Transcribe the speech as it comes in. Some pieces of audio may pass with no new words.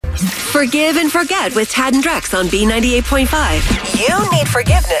Forgive and Forget with Tad and Drex on B98.5. You need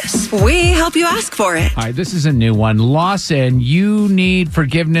forgiveness. We help you ask for it. All right, this is a new one. Lawson, you need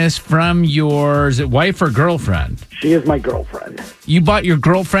forgiveness from your, is it wife or girlfriend? She is my girlfriend. You bought your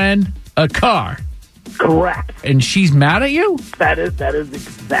girlfriend a car. Correct. And she's mad at you? That is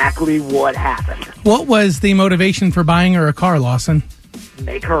exactly what happened. What was the motivation for buying her a car, Lawson?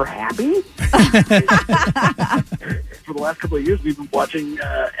 Make her happy? For the last couple of years, we've been watching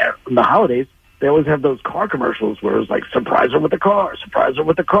the holidays. They always have those car commercials where it's like, surprise her with a car, surprise her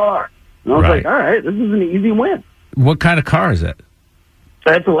with a car. And I was like, all right, this is an easy win. What kind of car is it?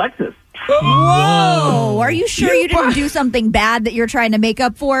 It's a Lexus. Whoa! Are you sure you didn't do something bad that you're trying to make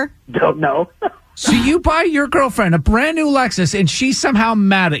up for? Don't know. So you buy your girlfriend a brand new Lexus and she's somehow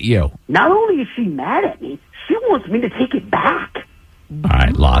mad at you. Not only is she mad at me, she wants me to take it back. All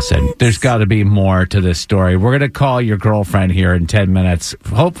right, Lawson, there's got to be more to this story. We're going to call your girlfriend here in 10 minutes,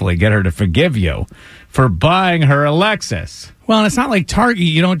 hopefully get her to forgive you for buying her a Lexus. Well, and it's not like Target.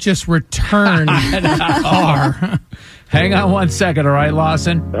 You don't just return a car. Hang on 1 second, all right,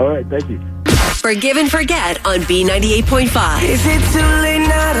 Lawson? All right, thank you. Forgive and Forget on B98.5. Is it too late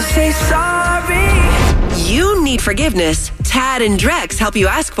now to say sorry? You need forgiveness. Tad and Drex help you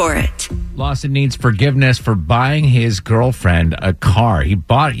ask for it. Lawson needs forgiveness for buying his girlfriend a car. He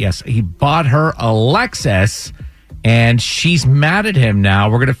bought her a Lexus, and she's mad at him now.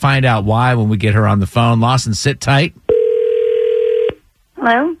 We're going to find out why when we get her on the phone. Lawson, sit tight.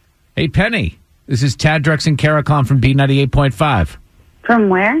 Hello? Hey, Penny. This is Tad, Drex, and Caracon from B98.5. From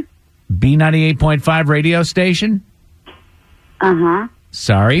where? B98.5 radio station. Uh-huh.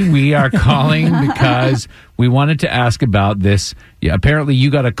 Sorry, we are calling because we wanted to ask about this. Yeah, apparently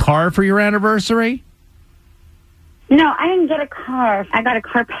you got a car for your anniversary? No, I didn't get a car. I got a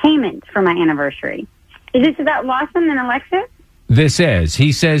car payment for my anniversary. Is this about Lawson and Lexus? This is.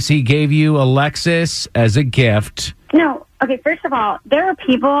 He says he gave you a Lexus as a gift. No. Okay, first of all, there are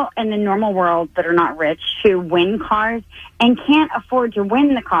people in the normal world that are not rich who win cars and can't afford to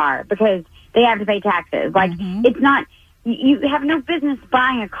win the car because they have to pay taxes. Like, it's not... You have no business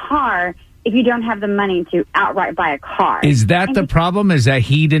buying a car if you don't have the money to outright buy a car. Is that the problem? Is that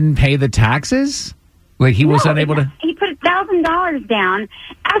he didn't pay the taxes? Like he was unable to... He put $1,000 down.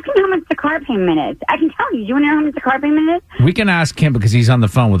 Ask him how much the car payment is. I can tell you. Do you want to know how much the car payment is? We can ask him because he's on the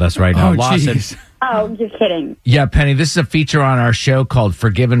phone with us right now. Oh, Lawson. jeez. Oh, you're kidding. Yeah, Penny, this is a feature on our show called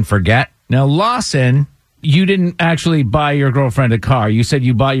Forgive and Forget. Now, Lawson, you didn't actually buy your girlfriend a car. You said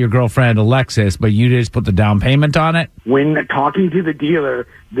you bought your girlfriend a Lexus, but you just put the down payment on it? When talking to the dealer,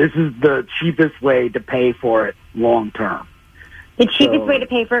 this is the cheapest way to pay for it long term. The cheapest way to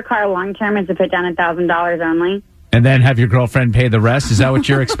pay for a car long term is to put down $1,000 only. And then have your girlfriend pay the rest? Is that what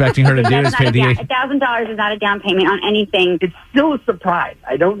you're expecting her to do? Is pay the $1,000 is not a down payment on anything. It's still a surprise.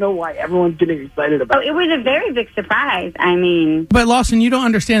 I don't know why everyone's getting excited about it. It was a very big surprise. I mean... But, Lawson, you don't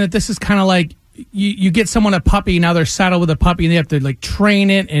understand that this is kind of like you get someone a puppy, now they're saddled with a puppy, and they have to, like, train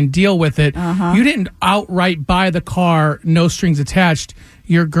it and deal with it. You didn't outright buy the car, no strings attached.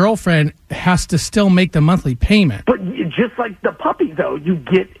 Your girlfriend has to still make the monthly payment. But just like the puppy, though, you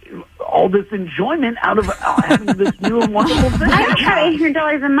get all this enjoyment out of having this new and wonderful thing. I don't have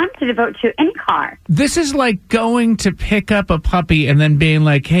 $800 a month to devote to any car. This is like going to pick up a puppy and then being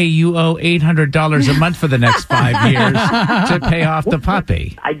like, hey, you owe $800 a month for the next 5 years to pay off the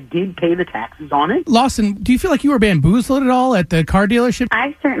puppy. I did pay the taxes on it. Lawson, do you feel like you were bamboozled at all at the car dealership?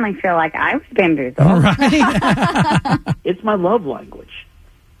 I certainly feel like I was bamboozled. Right. It's my love language.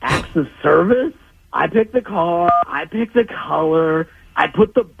 Acts of service. I pick the car. I pick the color. I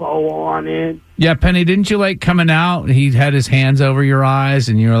put the bow on it. Yeah, Penny, didn't you like coming out? He had his hands over your eyes,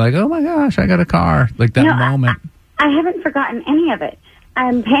 and you were like, oh, my gosh, I got a car. Like that moment. I haven't forgotten any of it.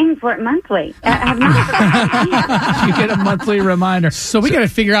 I'm paying for it monthly. I have not forgotten any of it. You get a monthly reminder. So we got to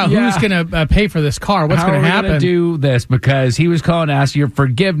figure out who's going to pay for this car. What's going to happen? How are we going to do this? Because he was calling to ask your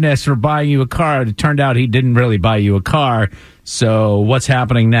forgiveness for buying you a car. It turned out he didn't really buy you a car. So what's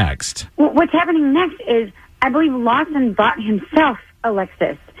happening next? Well, what's happening next is I believe Lawson bought himself a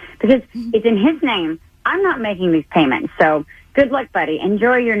Lexus because it's in his name. I'm not making these payments. So good luck, buddy.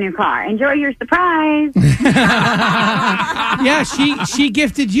 Enjoy your new car. Enjoy your surprise. Yeah, she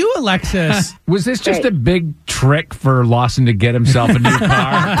gifted you a Lexus. Was this just a big trick for Lawson to get himself a new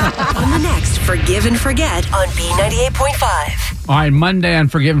car? On the next Forgive and Forget on B98.5. All right, Monday on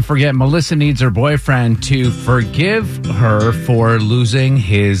Forgive and Forget, Melissa needs her boyfriend to forgive her for losing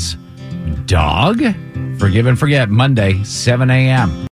his dog. Forgive and Forget, Monday, 7 a.m.